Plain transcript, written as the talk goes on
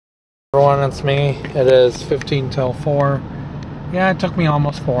Everyone, it's me. It is 15 till 4. Yeah, it took me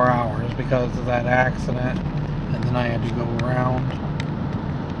almost 4 hours because of that accident, and then I had to go around.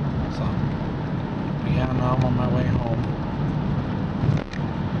 So, yeah, now I'm on my way home.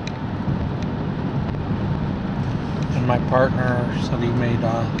 And my partner said he made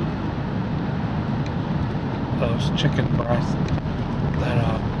those chicken breasts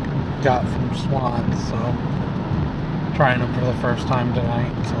that got from Swans, so trying them for the first time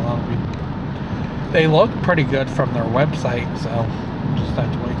tonight. So that'll be. They look pretty good from their website, so just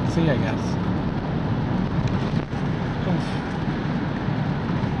have to wait and see, I guess. Oof.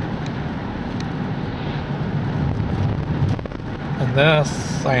 And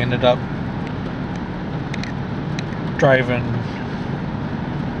this, I ended up driving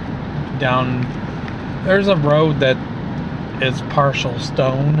down. There's a road that is partial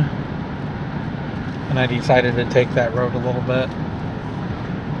stone, and I decided to take that road a little bit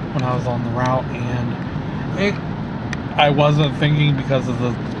when I was on the route, and I wasn't thinking because of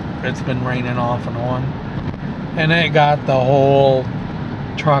it's been raining off and on, and it got the whole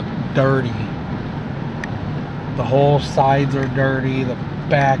truck dirty. The whole sides are dirty, the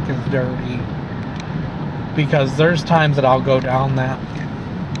back is dirty, because there's times that I'll go down that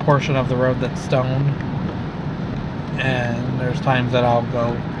portion of the road that's stone, and there's times that I'll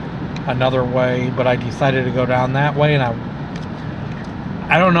go another way, but I decided to go down that way, and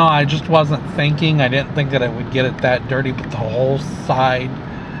I don't know, I just wasn't thinking. I didn't think that it would get it that dirty, but the whole side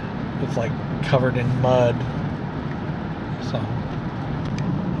was like covered in mud. So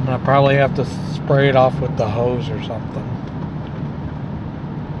I'm gonna probably have to spray it off with the hose or something.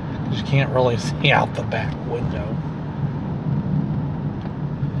 You can't really see out the back window.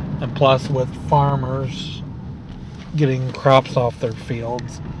 And plus, with farmers getting crops off their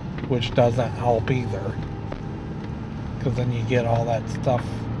fields, which doesn't help either, because then you get all that stuff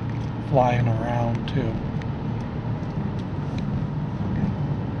flying around too.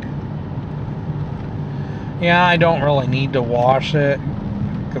 Yeah, I don't really need to wash it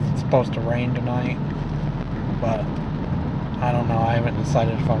because it's supposed to rain tonight, but I don't know. I haven't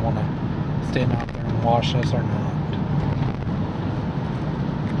decided if I want to stand out there and wash this or not.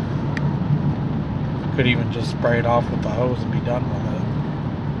 Could even just spray it off with the hose and be done with it.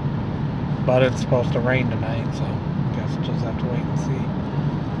 But it's supposed to rain tonight, so I guess we'll just have to wait and see.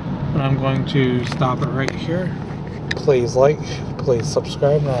 But I'm going to stop it right here. Please like, please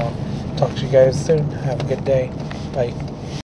subscribe, and I'll talk to you guys soon. Have a good day. Bye.